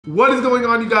What is going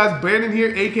on, you guys? Brandon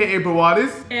here, aka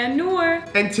Brawadis. And Noor.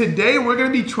 And today we're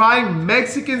gonna be trying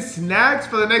Mexican snacks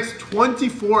for the next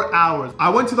 24 hours.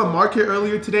 I went to the market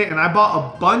earlier today and I bought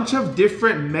a bunch of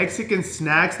different Mexican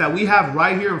snacks that we have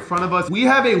right here in front of us. We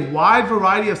have a wide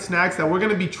variety of snacks that we're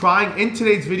gonna be trying in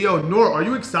today's video. Noor, are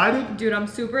you excited? Dude, I'm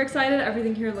super excited.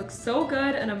 Everything here looks so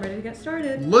good and I'm ready to get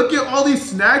started. Look at all these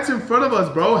snacks in front of us,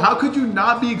 bro. How could you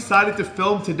not be excited to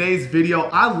film today's video?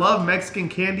 I love Mexican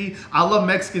candy. I love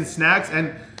Mexican snacks,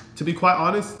 and to be quite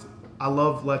honest, I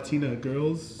love Latina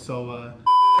girls, so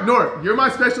Noor, you're my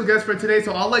special guest for today,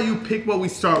 so I'll let you pick what we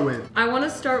start with. I want to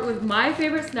start with my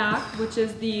favorite snack, which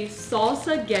is the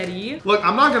salsa getty. Look,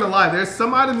 I'm not gonna lie, there's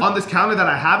some items on this counter that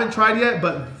I haven't tried yet,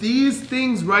 but these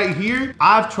things right here,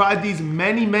 I've tried these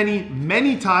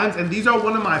many times, and these are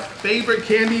one of my favorite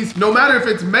candies. No matter if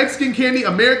it's Mexican candy,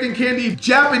 American candy,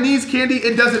 Japanese candy,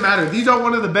 it doesn't matter. These are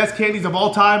one of the best candies of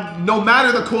all time, no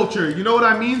matter the culture, you know what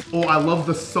I mean? Oh, I love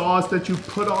the sauce that you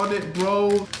put on it,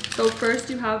 bro. So first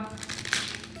you have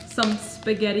some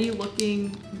spaghetti looking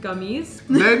gummies.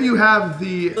 Then you have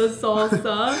the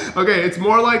salsa. Okay, it's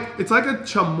more like, it's like a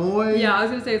chamoy. Yeah, I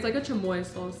was gonna say it's like a chamoy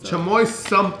salsa. Chamoy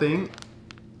something.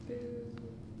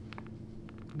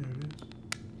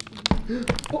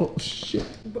 Oh shit.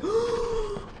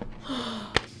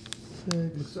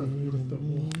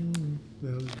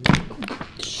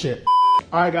 Shit.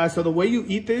 Alright guys, so the way you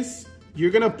eat this,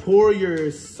 you're gonna pour your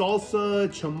salsa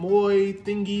chamoy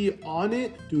thingy on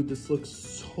it. Dude, this looks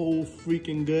so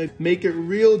freaking good. Make it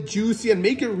real juicy and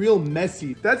make it real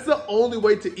messy. That's the only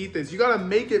way to eat this. You gotta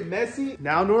make it messy.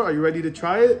 Now, Noor, are you ready to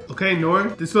try it? Okay, Noor,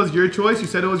 this was your choice. You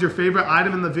said it was your favorite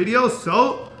item in the video,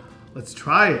 so let's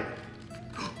try it.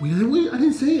 Wait, I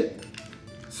didn't say it.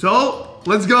 So,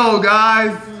 let's go,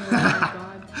 guys. Oh my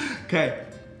God. Okay.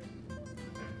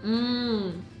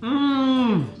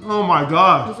 Oh my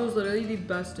God. This was literally the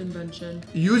best invention.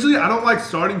 Usually I don't like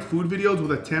starting food videos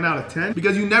with a 10 out of 10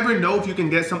 because you never know if you can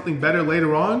get something better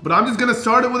later on, but I'm just gonna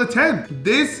start it with a 10.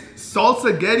 This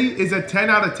salsa getty is a 10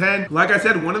 out of 10. Like I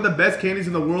said, one of the best candies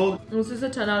in the world. This is a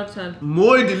 10 out of 10.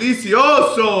 Muy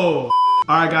delicioso.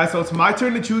 All right, guys, so it's my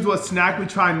turn to choose what snack we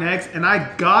try next, and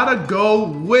I gotta go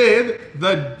with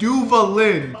the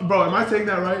Duvalin. Bro, am I saying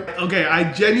that right? Okay,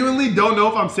 I genuinely don't know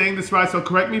if I'm saying this right, so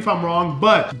correct me if I'm wrong,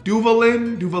 but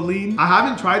Duvalin, I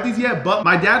haven't tried these yet, but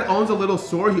my dad owns a little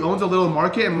store, he owns a little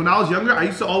market, and when I was younger, I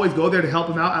used to always go there to help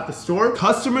him out at the store.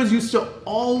 Customers used to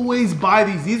always buy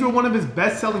these. These were one of his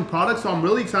best-selling products, so I'm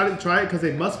really excited to try it because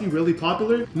they must be really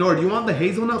popular. Noor, do you want the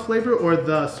hazelnut flavor or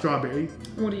the strawberry?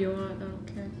 What do you want? I don't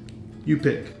care. You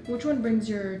pick. Which one brings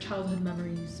your childhood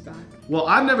memories back? Well,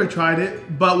 I've never tried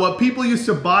it, but what people used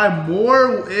to buy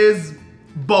more is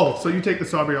both. So you take the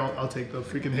strawberry, I'll take the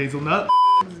freaking hazelnut.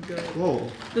 This is good. Whoa.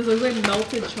 This looks like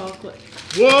melted chocolate.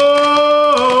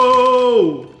 Whoa!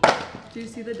 Do you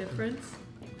see the difference?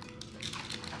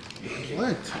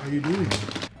 What are you doing?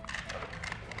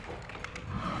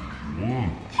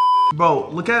 Bro,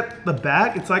 look at the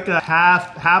back. It's like a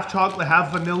half chocolate,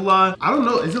 half vanilla. I don't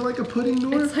know. Is it like a pudding,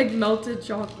 Noor? It's like melted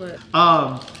chocolate.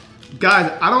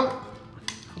 Guys, how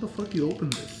the fuck do you open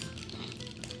this?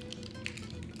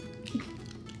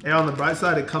 Hey, on the bright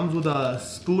side, it comes with a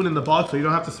spoon in the box, so you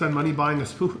don't have to spend money buying a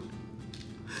spoon.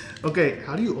 Okay,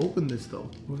 how do you open this though?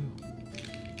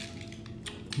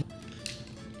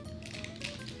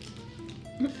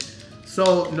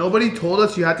 So nobody told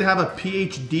us you had to have a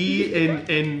PhD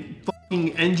in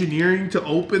fucking engineering to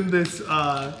open this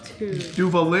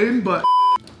Duvalin, but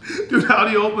dude, how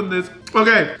do you open this?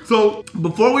 Okay, so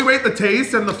before we rate the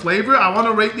taste and the flavor, I want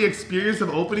to rate the experience of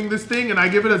opening this thing, and I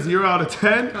give it a 0 out of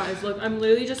 10. Guys, look, I'm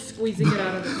literally just squeezing it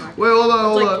out of the packet. Wait, hold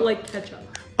on. Like ketchup.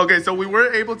 Okay, so we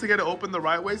weren't able to get it open the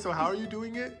right way, so how are you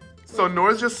doing it? So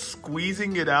Noor's just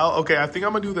squeezing it out. Okay, I think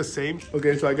I'm gonna do the same.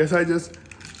 Okay, so I guess I just...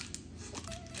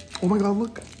 Oh my God,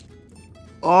 look.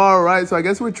 All right, so I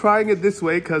guess we're trying it this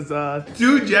way because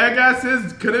two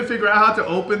jackasses couldn't figure out how to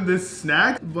open this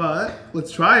snack, but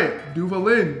let's try it.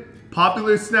 Duvalin,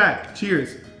 popular snack.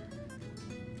 Cheers.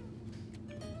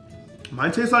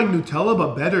 Mine tastes like Nutella,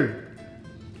 but better.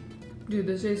 Dude,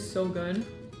 this tastes so good.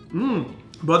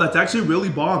 Bro, that's actually really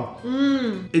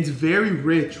bomb. It's very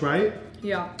rich, right?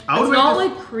 Yeah. It's not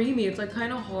like creamy. It's like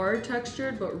kind of hard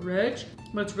textured, but rich.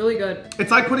 But it's really good. It's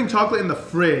like putting chocolate in the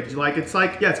fridge. Like, it's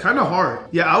like, yeah, it's kind of hard.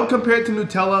 Yeah, I would compare it to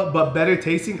Nutella, but better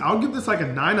tasting. I would give this like a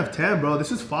 9 of 10, bro.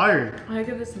 This is fire. I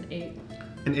give this an 8.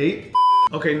 An 8?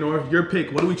 Okay, Noor, your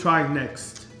pick. What are we trying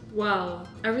next? Well,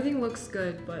 everything looks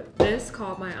good, but this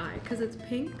caught my eye because it's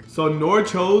pink. So Noor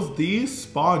chose the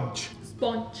sponge.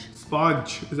 Sponge.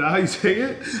 Sponge. Is that how you say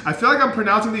it? I feel like I'm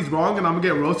pronouncing these wrong and I'm gonna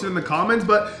get roasted in the comments,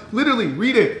 but literally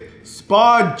read it.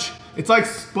 Sponge. It's like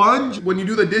sponge when you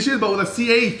do the dishes, but with a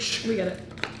CH. We get it.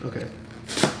 Okay.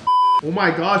 Oh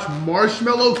my gosh,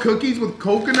 marshmallow cookies with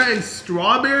coconut and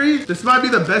strawberry. This might be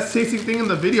the best tasting thing in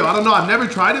the video. I don't know, I've never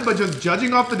tried it, but just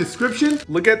judging off the description.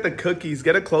 Look at the cookies,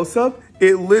 get a close up.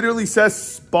 It literally says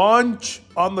sponge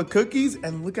on the cookies,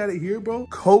 and look at it here, bro.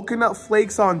 Coconut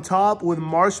flakes on top with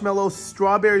marshmallow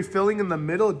strawberry filling in the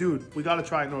middle. Dude, we gotta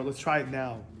try it, Nora. Let's try it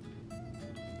now.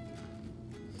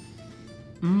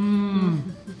 Mmm.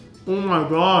 Oh my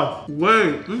god.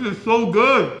 Wait, this is so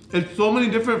good. It's so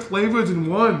many different flavors in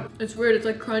one. It's weird. It's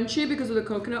like crunchy because of the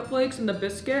coconut flakes and the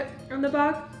biscuit on the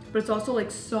back. But it's also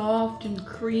like soft and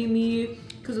creamy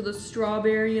because of the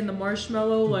strawberry and the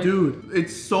marshmallow. Like, dude,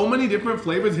 it's so many different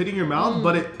flavors hitting your mouth,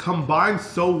 but it combines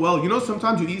so well. You know,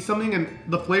 sometimes you eat something and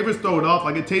the flavors throw it off.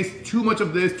 Like it tastes too much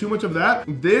of this, too much of that.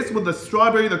 This with the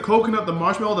strawberry, the coconut, the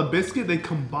marshmallow, the biscuit, they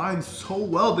combine so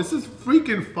well. This is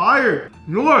freaking fire.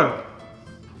 Nora,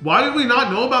 why did we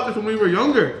not know about this when we were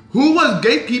younger? Who was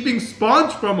gatekeeping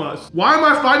sponge from us? Why am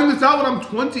I finding this out when I'm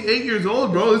 28 years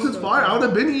old, bro? This is fire. I would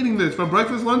have been eating this for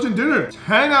breakfast, lunch, and dinner.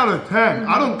 10 out of 10.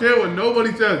 I don't care what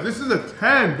nobody says. This is a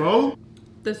 10, bro.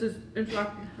 This is, in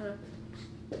fact,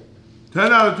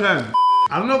 10 out of 10.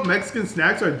 I don't know if Mexican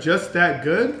snacks are just that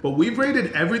good, but we've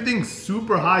rated everything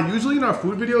super high. Usually in our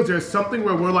food videos, there's something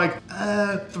where we're like,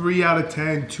 3 out of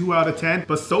 10, 2 out of 10.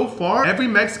 But so far, every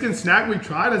Mexican snack we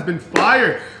tried has been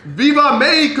fire. Viva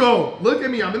Mexico! Look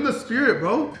at me, I'm in the spirit,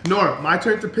 bro. Nora, my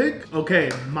turn to pick? Okay,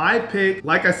 my pick,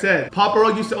 like I said, Papa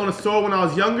Roach used to own a store when I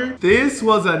was younger. This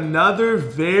was another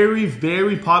very,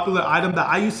 very popular item that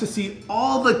I used to see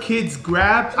all the kids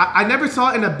grab. I never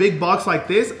saw it in a big box like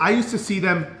this. I used to see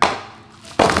them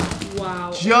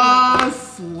wow.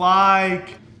 Just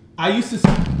like I used to see.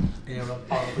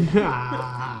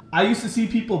 I used to see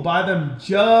people buy them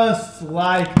just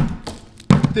like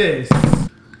this.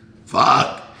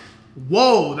 Fuck.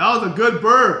 Whoa, that was a good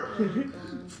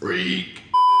burp. Freak.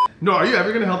 No, are you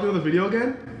ever gonna help me with the video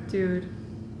again? Dude.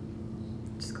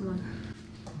 Just come on.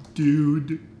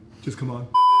 Dude. Just come on.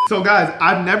 So guys,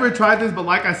 I've never tried this, but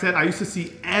like I said, I used to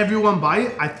see everyone buy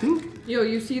it. I think. Yo,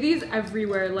 you see these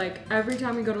everywhere. Like every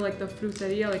time we go to like the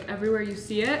fruteria, like everywhere you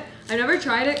see it. I never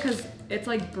tried it because it's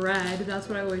like bread. That's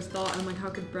what I always thought. I'm like, how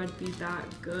could bread be that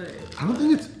good? I don't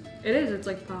think it's. It is. It's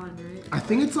like pan, right? I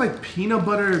think it's like peanut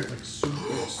butter. Like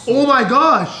oh my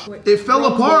gosh! Wait, it fell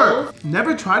apart.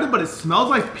 Never tried it, but it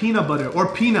smells like peanut butter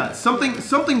or peanut.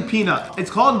 Something peanut. It's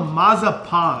called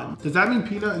mazapan. Does that mean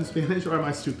peanut in Spanish, or am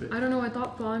I stupid? I don't know. I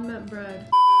thought pan meant bread.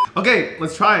 Okay,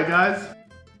 let's try it, guys.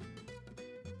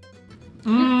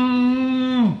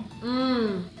 Mmm.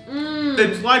 Mmm. Mmm.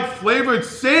 It's like flavored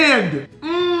sand.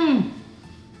 Mmm.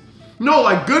 No,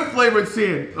 like good flavored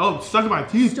sand. Oh, it's stuck in my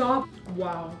teeth. Stop.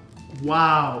 Wow.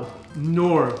 Wow.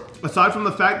 Nor. Aside from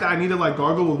the fact that I need to like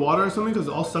gargle with water or something because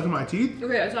it's all stuck in my teeth.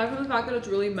 Okay, aside from the fact that it's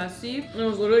really messy and it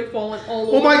was literally falling all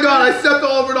over. Oh my god, I stepped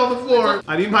all over it on the floor.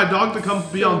 I need my dog to come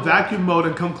be on vacuum mode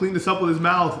and come clean this up with his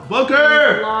mouth.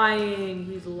 Booker! He's lying.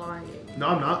 He's lying. No,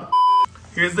 I'm not.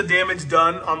 Here's the damage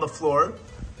done on the floor.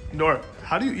 Nora,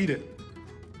 how do you eat it?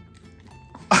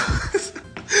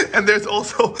 And there's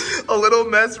also a little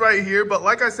mess right here. But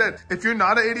like I said, if you're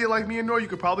not an idiot like me and Nora, you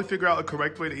could probably figure out a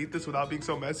correct way to eat this without being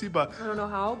so messy. But I don't know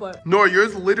how, but Nora,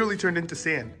 yours literally turned into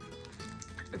sand.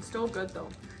 It's still good though.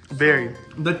 Very.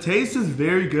 The taste is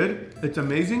very good. It's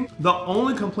amazing. The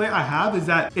only complaint I have is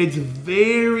that it's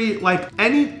very, like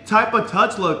any type of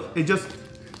touch, look, it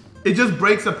just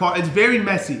breaks apart. It's very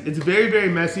messy. It's very, very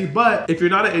messy. But if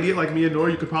you're not an idiot like me and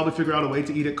Nora, you could probably figure out a way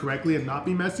to eat it correctly and not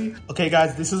be messy. Okay,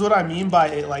 guys, this is what I mean by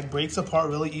it like breaks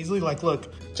apart really easily. Like,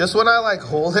 look, just when I like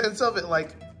hold it and stuff,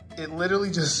 it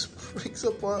literally just breaks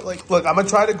apart. Like, look, I'm gonna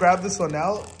try to grab this one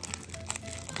out.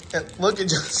 And look, it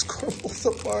just crumbles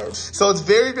apart. So it's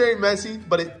very, very messy,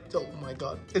 but oh my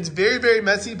God. It's very, very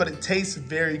messy, but it tastes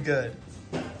very good.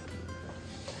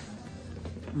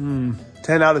 10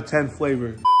 out of 10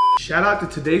 flavor. Shout out to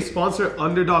today's sponsor,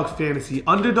 Underdog Fantasy.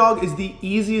 Underdog is the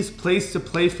easiest place to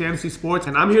play fantasy sports,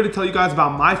 and I'm here to tell you guys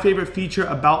about my favorite feature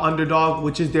about Underdog,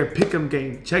 which is their pick'em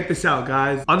game. Check this out,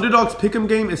 guys. Underdog's pick'em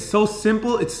game is so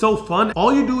simple, it's so fun.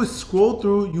 All you do is scroll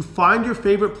through, you find your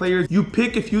favorite players, you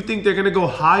pick if you think they're gonna go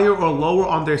higher or lower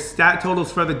on their stat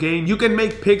totals for the game. You can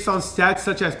make picks on stats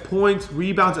such as points,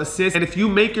 rebounds, assists, and if you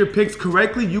make your picks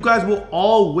correctly, you guys will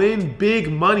all win big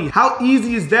money. How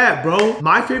easy is that, bro?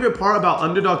 My favorite part about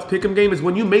Underdog Underdog's pick'em game is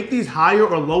when you make these higher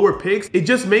or lower picks, it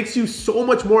just makes you so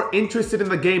much more interested in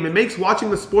the game. It makes watching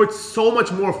the sports so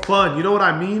much more fun. You know what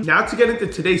I mean? Now to get into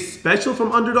today's special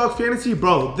from Underdog Fantasy,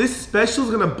 bro, this special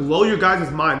is gonna blow your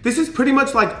guys' mind. This is pretty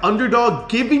much like Underdog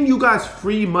giving you guys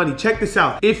free money. Check this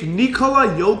out. If Nikola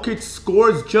Jokic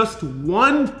scores just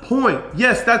 1 point,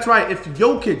 yes, that's right. If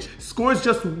Jokic scores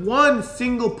just 1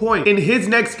 single point in his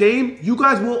next game, you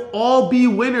guys will all be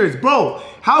winners. Bro,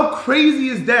 how crazy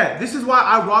is that? This is why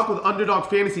I rock with Underdog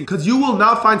Fantasy, because you will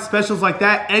not find specials like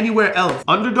that anywhere else.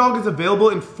 Underdog is available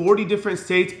in 40 different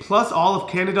states, plus all of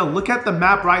Canada. Look at the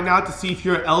map right now to see if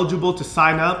you're eligible to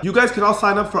sign up. You guys can all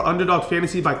sign up for Underdog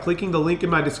Fantasy by clicking the link in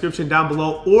my description down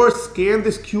below, or scan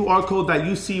this QR code that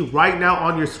you see right now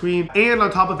on your screen. And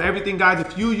on top of everything, guys,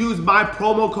 if you use my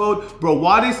promo code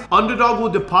Brawadis, Underdog will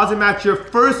deposit match your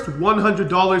first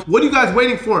 $100. What are you guys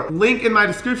waiting for? Link in my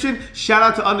description. Shout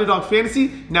out to Underdog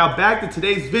Fantasy. Now back to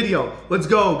today's video. Let's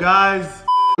go, guys.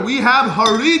 We have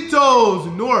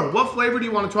Doritos. Noor, what flavor do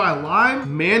you want to try?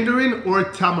 Lime, mandarin, or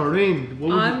tamarind?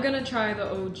 I'm gonna try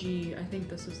the OG. I think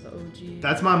this is the OG.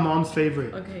 That's my mom's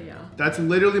favorite. Okay, yeah. That's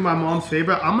literally my mom's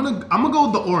favorite. I'm gonna go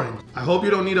with the orange. I hope you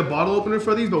don't need a bottle opener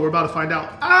for these, but we're about to find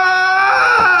out.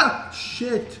 Ah!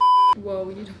 Shit. Whoa,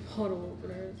 we need a bottle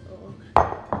opener. Oh.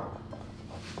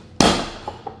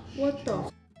 What the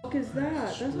fuck is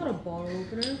that? That's not a bottle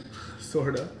opener.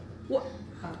 Sorta. What?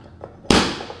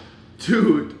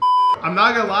 Dude, I'm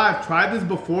not gonna lie, I've tried this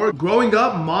before. Growing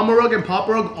up, Mama Rug and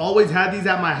Papa Rug always had these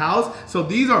at my house, so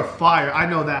these are fire. I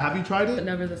know that. Have you tried it? But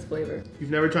never this flavor. You've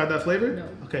never tried that flavor? No.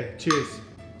 Okay, cheers.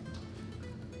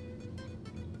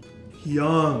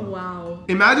 Yum. Wow.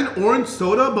 Imagine orange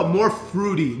soda, but more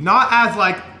fruity. Not as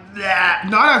like, bleh,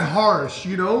 not as harsh,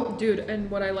 you know? Dude, and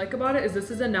what I like about it is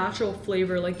this is a natural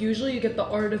flavor. Like usually you get the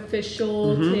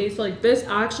artificial taste. Like this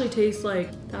actually tastes like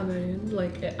tamarind.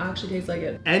 Like it actually tastes like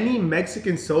it. Any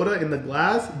Mexican soda in the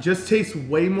glass just tastes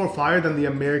way more fire than the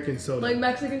American soda. Like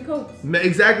Mexican Coke.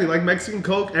 Exactly, like Mexican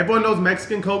Coke. Everyone knows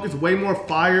Mexican Coke is way more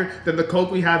fire than the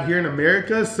Coke we have here in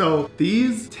America. So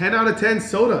these, 10 out of 10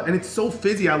 soda, and it's so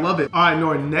fizzy, I love it. All right,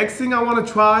 Nora, next thing I wanna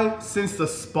try, since the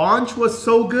sponge was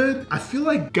so good, I feel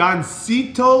like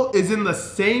Gansito is in the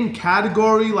same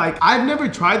category. Like, I've never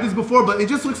tried this before, but it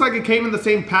just looks like it came in the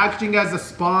same packaging as the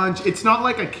sponge. It's not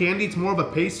like a candy, it's more of a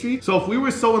pastry. So if we were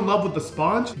so in love with the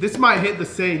sponge, this might hit the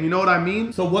same, you know what I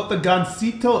mean? So what the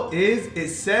Gansito is, it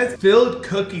says filled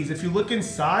cookies. If you look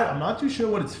inside, I'm not too sure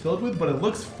what it's filled with, but it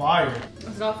looks fire.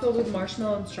 It's not filled with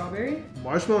marshmallow and strawberry?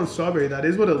 Marshmallow and strawberry, that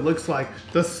is what it looks like.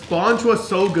 The sponge was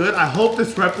so good. I hope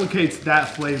this replicates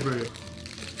that flavor.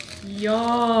 Yum.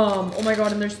 Oh my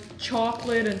god, and there's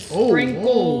chocolate and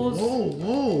sprinkles.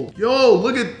 Whoa. Yo,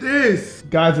 look at this.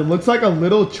 Guys, it looks like a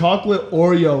little chocolate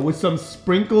Oreo with some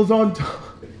sprinkles on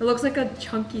top. It looks like a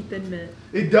chunky Thin Mint.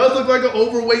 It does look like an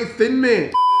overweight Thin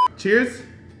Mint. Cheers.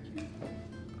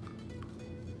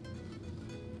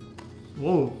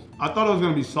 Whoa, I thought it was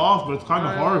gonna be soft, but it's kind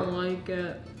of hard. I don't like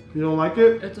it. You don't like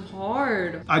it? It's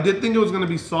hard. I did think it was gonna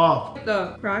be soft.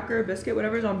 The cracker, biscuit,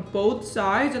 whatever is on both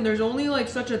sides, and there's only like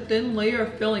such a thin layer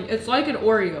of filling. It's like an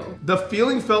Oreo. The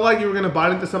feeling felt like you were gonna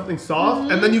bite into something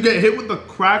soft, and then you get hit with the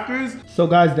crackers. So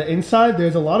guys, the inside,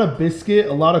 there's a lot of biscuit,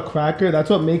 a lot of cracker. That's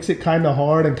what makes it kind of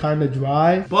hard and kind of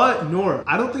dry. But Noor,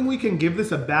 I don't think we can give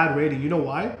this a bad rating. You know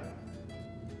why?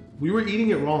 We were eating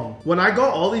it wrong. When I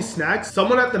got all these snacks,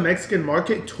 someone at the Mexican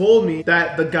market told me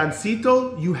that the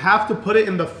Gansito, you have to put it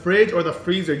in the fridge or the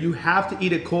freezer. You have to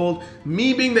eat it cold.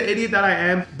 Me being the idiot that I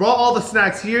am, brought all the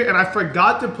snacks here and I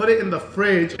forgot to put it in the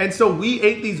fridge. And so we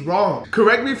ate these wrong.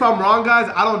 Correct me if I'm wrong,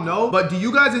 guys, I don't know. But do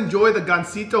you guys enjoy the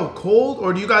Gansito cold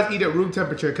or do you guys eat at room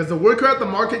temperature? Because the worker at the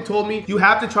market told me you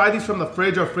have to try these from the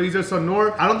fridge or freezer. So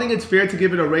Noor, I don't think it's fair to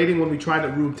give it a rating when we tried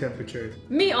at room temperature.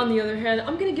 Me, on the other hand,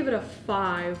 I'm gonna give it a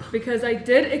 5. Because I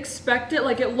did expect it.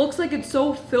 Like, it looks like it's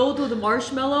so filled with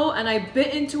marshmallow and I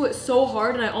bit into it so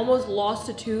hard and I almost lost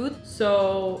a tooth.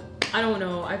 So I don't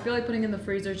know. I feel like putting it in the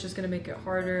freezer is just gonna make it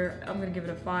harder. I'm gonna give it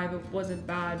a 5. It wasn't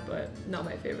bad, but not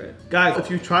my favorite. Guys, if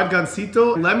you tried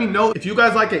Gansito, let me know if you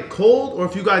guys like it cold or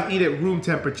if you guys eat it room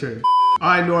temperature. All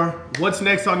right, Noor, what's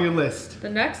next on your list? The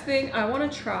next thing I want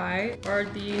to try are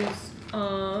these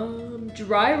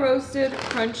dry roasted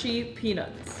crunchy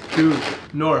peanuts. Dude,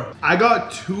 Noor, I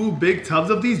got 2 big tubs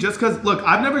of these just because, look,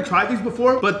 I've never tried these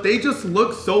before, but they just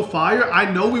look so fire. I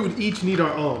know we would each need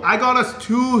our own. I got us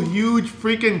 2 huge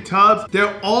freaking tubs.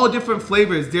 They're all different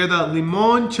flavors. They're the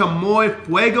limon, chamoy,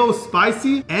 fuego,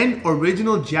 spicy, and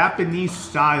original Japanese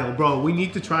style. Bro, we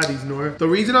need to try these, Noor. The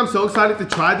reason I'm so excited to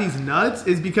try these nuts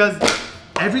is because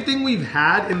Everything we've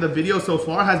had in the video so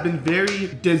far has been very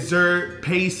dessert,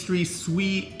 pastry,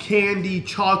 sweet, candy,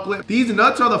 chocolate. These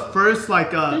nuts are the first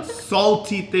like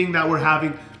salty thing that we're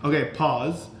having. Okay,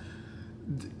 pause.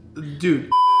 Dude.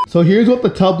 So here's what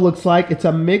the tub looks like. It's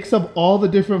a mix of all the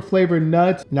different flavored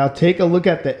nuts. Now take a look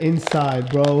at the inside,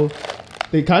 bro.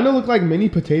 They kind of look like mini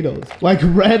potatoes, like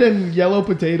red and yellow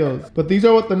potatoes. But these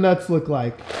are what the nuts look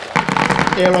like.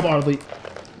 Arab Arlie.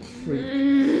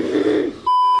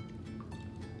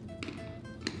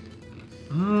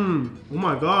 Oh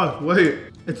my gosh, wait.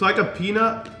 It's like a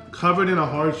peanut covered in a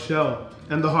hard shell.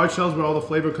 And the hard shell is where all the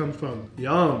flavor comes from.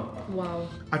 Yum. Wow.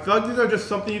 I feel like these are just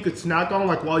something you could snack on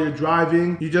like while you're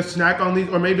driving. You just snack on these,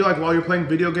 or maybe like while you're playing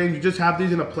video games, you just have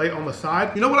these in a plate on the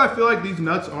side. You know what I feel like these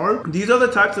nuts are? These are the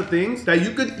types of things that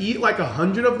you could eat like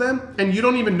 100 of them and you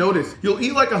don't even notice. You'll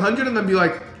eat like 100 and then be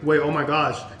like, wait, oh my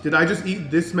gosh, did I just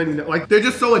eat this many? Like they're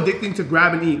just so addicting to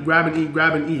grab and eat, grab and eat,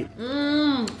 grab and eat.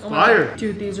 Oh Fire.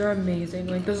 Dude, these are amazing.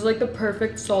 Like this is like the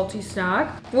perfect salty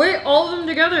snack. Wait, all of them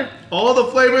together. All the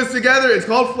flavors together. It's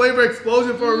called Flavor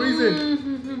Explosion for a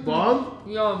reason. Bomb?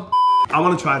 Yum. I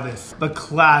want to try this. The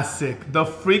classic, the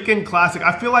freaking classic.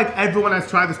 I feel like everyone has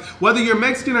tried this. Whether you're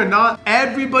Mexican or not,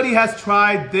 everybody has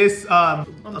tried this pelon,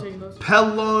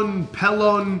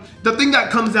 the thing that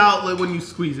comes out like when you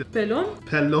squeeze it. Pelon?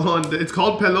 Pelon. It's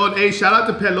called pelon. Hey, shout out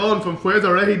to Pelon from Fuerza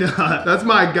Regida. That's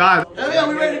my guy. Yeah,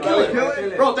 we ready to kill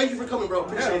it. Bro, thank you for coming, bro.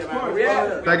 Appreciate it, man.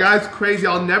 Yeah. That guy's crazy.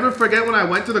 I'll never forget when I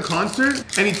went to the concert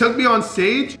and he took me on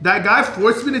stage. That guy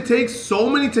forced me to take so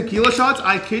many tequila shots.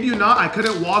 I kid you not, I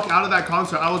couldn't walk out of that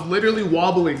concert. I was literally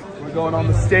wobbling. We're going on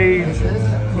the stage.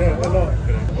 Yeah, hello.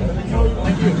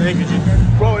 Thank you, G.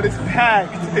 Bro, it is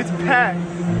packed. It's packed.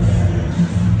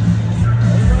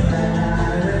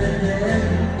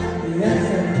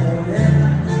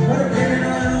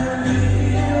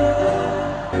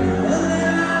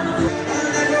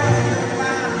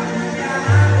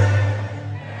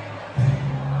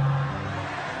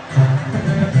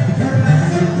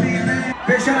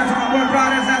 Big shout out to my boy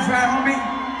Brawadis, that's right, homie.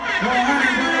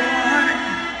 100, brother,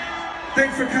 100.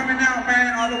 Thanks for coming out,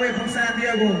 man, all the way from San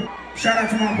Diego. Shout out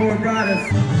to my boy Brawadis.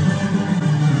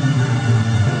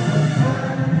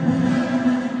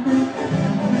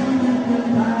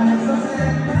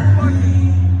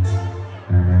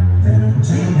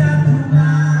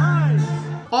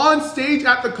 On stage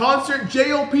at the concert,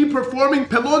 JOP performing,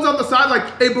 Pelon's on the side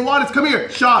like, hey Brawadis, come here,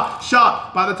 shot,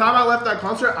 shot. By the time I left that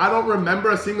concert, I don't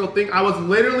remember a single thing. I was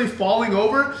literally falling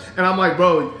over and I'm like,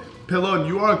 bro, Pelon,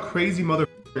 you are a crazy mother.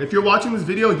 If you're watching this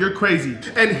video, you're crazy.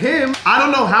 And him, I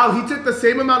don't know how, he took the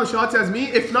same amount of shots as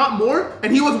me, if not more,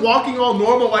 and he was walking all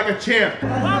normal like a champ.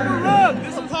 Papa Rug,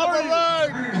 this is Papa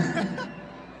Rug.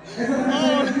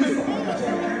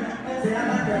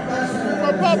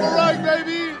 Papa Rug,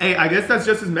 baby. Hey, I guess that's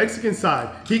just his Mexican side.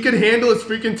 He can handle his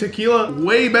freaking tequila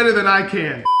way better than I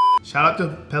can. Shout out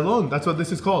to Pelon. That's what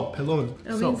this is called, Pelon.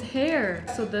 It means hair.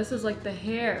 So this is like the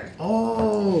hair.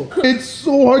 Oh. It's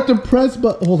so hard to press,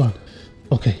 but hold on.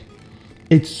 Okay.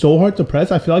 It's so hard to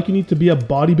press. I feel like you need to be a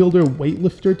bodybuilder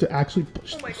weightlifter to actually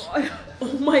push this. Oh my god.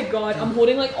 Oh my god. I'm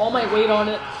holding like all my weight on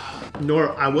it.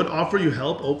 Nora, I would offer you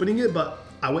help opening it, but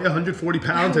I weigh 140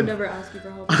 pounds and never ask you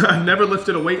for help. I've never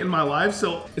lifted a weight in my life,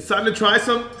 so it's time to try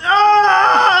some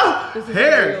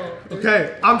hair. Real.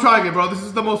 Okay, I'm trying it, bro. This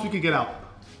is the most we could get out.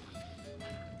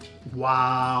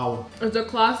 Wow. It's a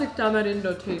classic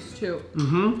tamarindo taste too.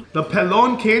 The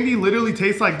Pelon candy literally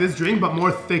tastes like this drink, but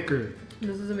more thicker.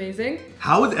 This is amazing.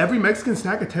 How is every Mexican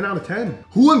snack a 10 out of 10?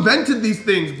 Who invented these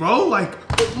things, bro? Like,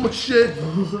 oh shit.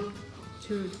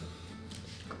 Dude.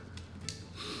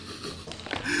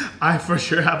 I for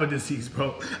sure have a disease,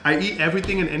 bro. I eat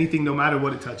everything and anything no matter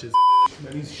what it touches.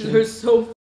 They're so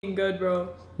f***ing good, bro.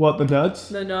 What, the nuts?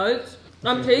 The nuts?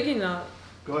 I'm taking that.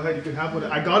 Go ahead, you can have one.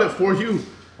 I got it for you.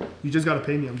 You just gotta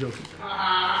pay me, I'm joking.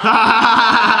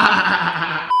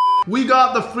 We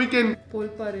got the freaking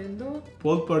Polparindo?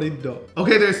 Polparindo.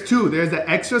 Okay, there's two. There's the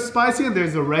extra spicy and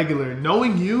there's the regular.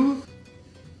 Knowing you,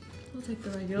 I'll take the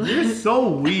regular. you're so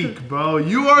weak, bro.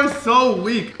 You are so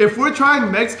weak. If we're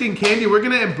trying Mexican candy, we're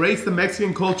gonna embrace the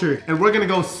Mexican culture and we're gonna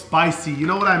go spicy. You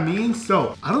know what I mean?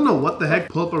 So, I don't know what the heck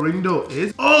Polparindo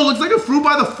is. Oh, looks like a fruit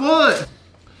by the foot.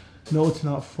 No, it's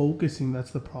not focusing.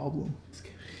 That's the problem.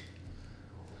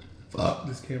 Fuck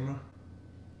this camera.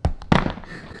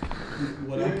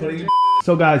 What I'm putting in.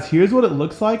 So guys, here's what it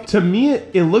looks like. To me,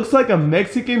 it looks like a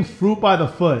Mexican fruit by the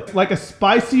foot. Like a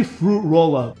spicy fruit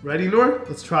roll-up. Ready, Nor?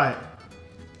 Let's try it.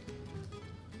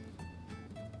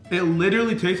 It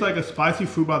literally tastes like a spicy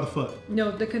fruit by the foot. No,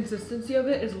 the consistency of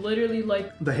it is literally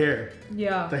like... The hair.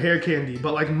 Yeah. The hair candy,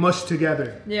 but like mushed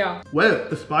together. Yeah. Wait,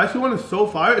 the spicy one is so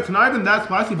fire. It's not even that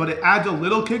spicy, but it adds a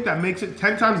little kick that makes it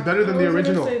 10 times better than the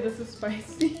original. I was gonna say this is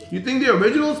spicy. You think the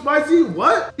original is spicy?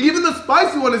 What? Even the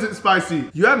spicy one isn't spicy.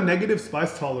 You have negative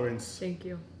spice tolerance. Thank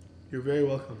you. You're very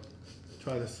welcome.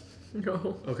 Try this.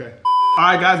 No. Okay. All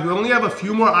right, guys, we only have a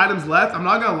few more items left. I'm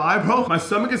not gonna lie, bro. My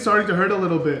stomach is starting to hurt a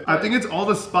little bit. I think it's all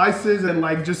the spices and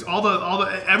like just all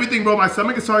the everything, bro. My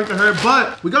stomach is starting to hurt,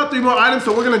 but we got 3 more items,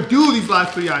 so we're gonna do these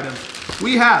last 3 items.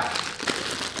 We have,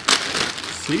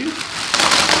 see?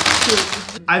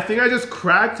 I think I just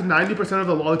cracked 90% of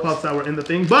the lollipops that were in the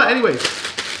thing, but anyways.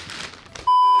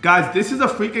 Guys, this is a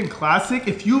freaking classic.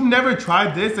 If you've never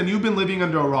tried this, then you've been living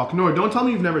under a rock. Nora, don't tell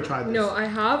me you've never tried this. No, I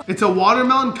have. It's a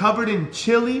watermelon covered in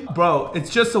chili. Bro,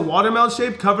 it's just a watermelon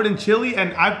shape covered in chili,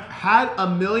 and I've had a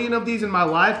million of these in my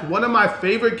life. One of my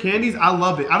favorite candies. I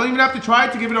love it. I don't even have to try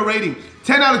it to give it a rating.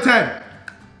 10 out of 10.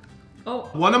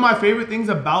 Oh. One of my favorite things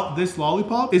about this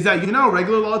lollipop is that, you know,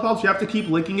 regular lollipops, you have to keep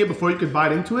licking it before you can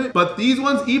bite into it. But these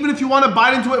ones, even if you want to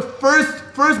bite into it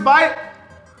first bite,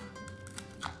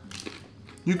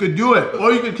 you could do it,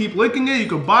 or you could keep licking it, you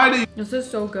could bite it. This is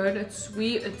so good. It's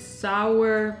sweet, it's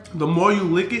sour. The more you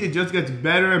lick it, it just gets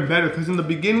better and better. Because in the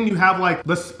beginning, you have like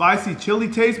the spicy chili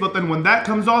taste, but then when that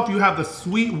comes off, you have the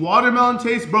sweet watermelon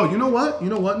taste. Bro, you know what? You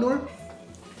know what, Nor?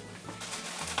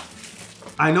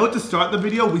 I know to start the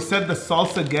video, we said the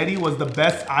salsa-getti was the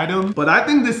best item, but I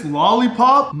think this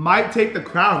lollipop might take the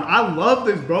crown. I love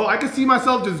this, bro. I can see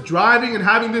myself just driving and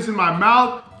having this in my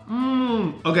mouth.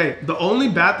 Okay, the only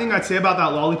bad thing I'd say about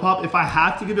that lollipop, if I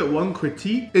have to give it one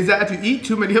critique, is that if you eat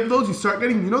too many of those, you start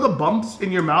getting, you know the bumps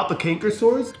in your mouth, the canker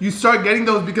sores? You start getting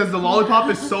those because the lollipop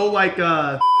is so like,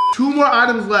 2 more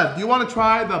items left. Do you want to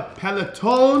try the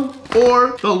Peloton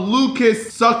or the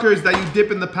Lucas suckers that you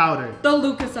dip in the powder? The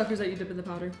Lucas suckers that you dip in the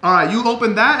powder. All right, you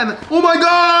open that and then, oh my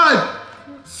God!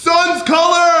 Suns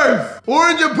colors!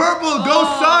 Orange and purple, go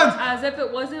Suns! As if it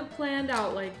wasn't planned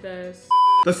out like this.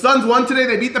 The Suns won today.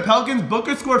 They beat the Pelicans.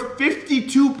 Booker scored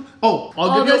 52. Oh,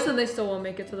 I'll give you. And they still won't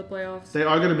make it to the playoffs. They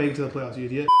are going to make it to the playoffs, you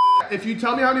idiot. If you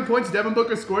tell me how many points Devin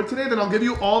Booker scored today, then I'll give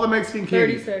you all the Mexican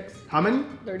candy. 36. How many?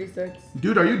 36.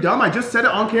 Dude, are you dumb? I just said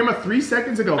it on camera 3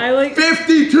 seconds ago. I like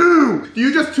 52! Do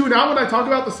you just tune out when I talk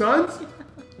about the Suns?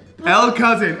 L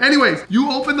cousin. Anyways,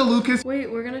 you open the Lucas.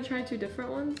 Wait, we're gonna try 2 different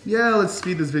ones? Yeah, let's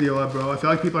speed this video up, bro. I feel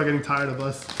like people are getting tired of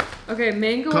us. Okay,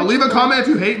 mango. Leave a comment if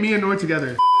you hate me and Nor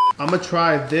together. I'm gonna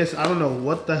try this. I don't know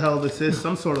what the hell this is.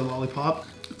 Some sort of lollipop.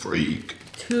 Freak.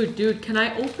 Dude, can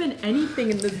I open anything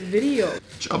in this video?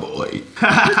 Chaboy.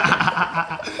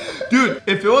 Dude,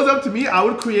 if it was up to me, I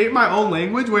would create my own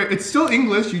language where it's still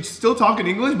English, you still talk in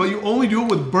English, but you only do it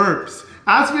with burps.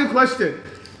 Ask me a question.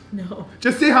 No.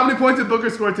 Just say how many points did Booker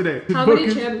score today? How many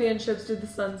championships did the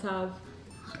Suns have?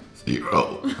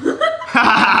 0.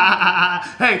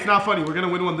 Hey, it's not funny. We're gonna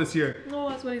win one this year. Oh,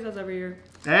 that's what he says every year.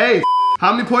 Hey,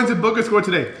 how many points did Booker score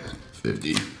today?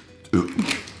 52.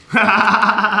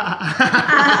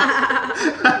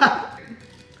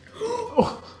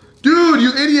 Oh, dude,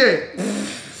 you idiot.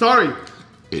 Sorry.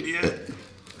 Idiot.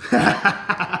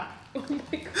 Oh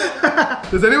my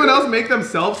God. Does anyone else make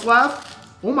themselves laugh?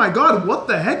 Oh my God, what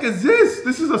the heck is this?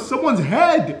 This is someone's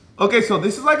head. Okay, so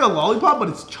this is like a lollipop, but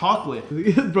it's chocolate.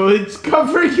 Bro, it's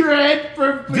covering your head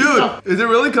for Dude, is it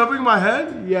really covering my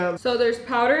head? Yeah. So there's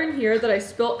powder in here that I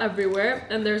spilt everywhere,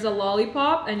 and there's a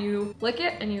lollipop, and you lick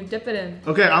it and you dip it in.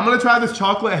 Okay, I'm gonna try this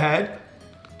chocolate head.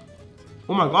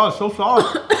 Oh my God, it's so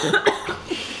soft.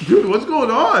 Dude, what's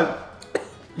going on?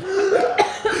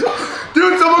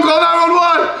 Dude, someone call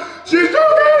 911! She's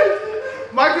joking!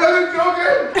 My cousin's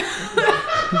joking!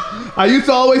 I used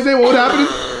to always say what would happen if,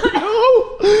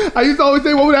 no! I used to always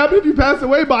say what would happen if you passed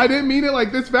away, but I didn't mean it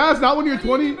like this fast, not when you're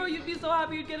 20. Bro, you'd be so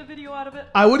happy you'd get a video out of it.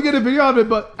 I would get a video out of it,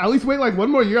 but at least wait like 1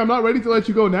 more year. I'm not ready to let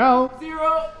you go now.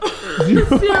 0. 0.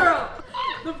 0.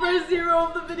 The first 0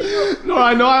 of the video. No,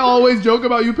 I know I always joke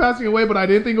about you passing away, but I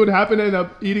didn't think it would happen in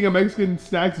eating a Mexican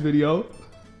snacks video.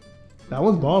 That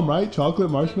one's bomb, right? Chocolate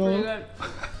marshmallow.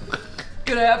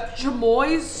 Gonna have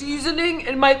chamoy seasoning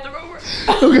in my throat.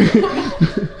 Okay.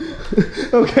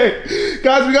 Okay.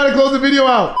 Guys, we gotta close the video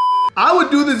out. I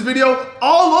would do this video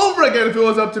all over again if it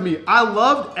was up to me. I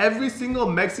loved every single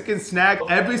Mexican snack.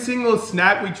 Every single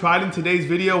snack we tried in today's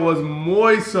video was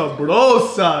muy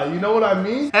sabrosa. You know what I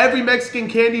mean? Every Mexican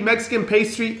candy, Mexican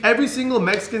pastry, every single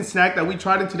Mexican snack that we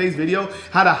tried in today's video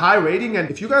had a high rating. And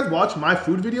if you guys watch my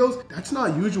food videos, that's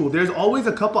not usual. There's always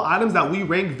a couple items that we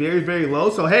rank very, very low.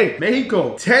 So hey,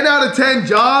 Mexico, 10 out of 10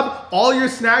 job. All your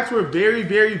snacks were very,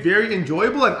 very, very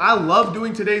enjoyable. And I love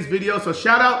doing today's video. So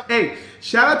shout out, hey,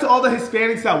 shout out to all the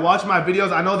Hispanics that watch my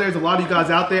videos. I know there's a lot of you guys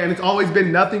out there and it's always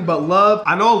been nothing but love.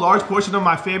 I know a large portion of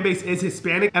my fan base is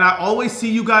Hispanic and I always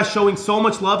see you guys showing so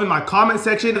much love in my comment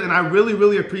section and I really,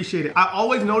 really appreciate it. I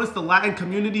always notice the Latin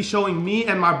community showing me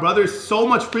and my brothers so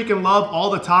much freaking love all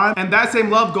the time, and that same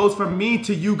love goes from me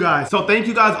to you guys. So thank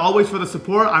you guys always for the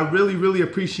support. I really, really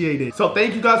appreciate it. So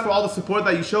thank you guys for all the support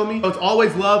that you show me. It's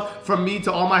always love from me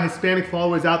to all my Hispanic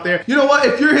followers out there. You know what?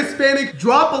 If you're Hispanic,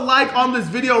 drop a like on this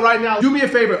video right now. Do me a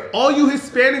favor, all you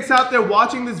Hispanics out there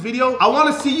watching this video, I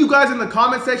want to see you guys in the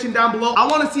comment section down below. I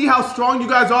want to see how strong you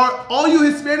guys are. All you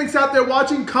Hispanics out there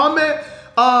watching, comment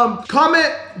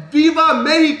Viva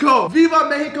Mexico. Viva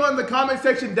Mexico in the comment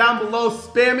section down below.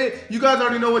 Spam it. You guys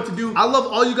already know what to do. I love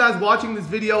all you guys watching this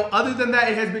video. Other than that,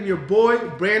 it has been your boy,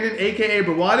 Brandon, aka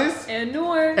Brawadis. And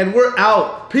Noor. And we're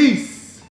out. Peace.